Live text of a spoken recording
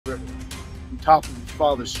top of his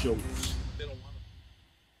father's shoulders.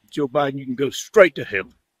 Joe Biden, you can go straight to hell.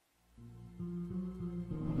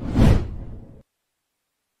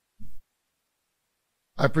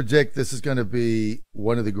 I predict this is going to be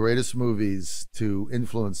one of the greatest movies to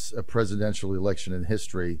influence a presidential election in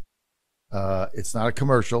history. It's not a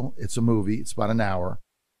commercial. It's a movie. It's about an hour.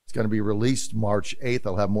 It's going to be released March 8th.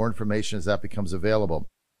 I'll have more information as that becomes available.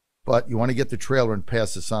 But you want to get the trailer and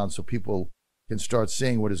pass this on so people can start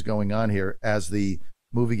seeing what is going on here as the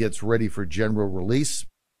movie gets ready for general release.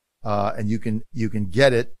 And you can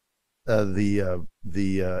get it. You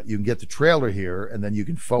can get the trailer here, and then you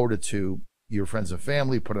can forward it to your friends and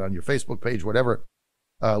family, put it on your Facebook page, whatever.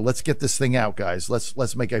 Let's get this thing out, guys.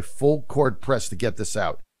 Let's make a full court press to get this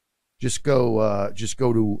out. Just go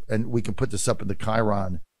to, and we can put this up in the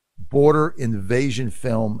Chiron,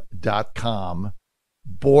 borderinvasionfilm.com,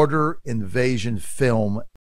 borderinvasionfilm.com.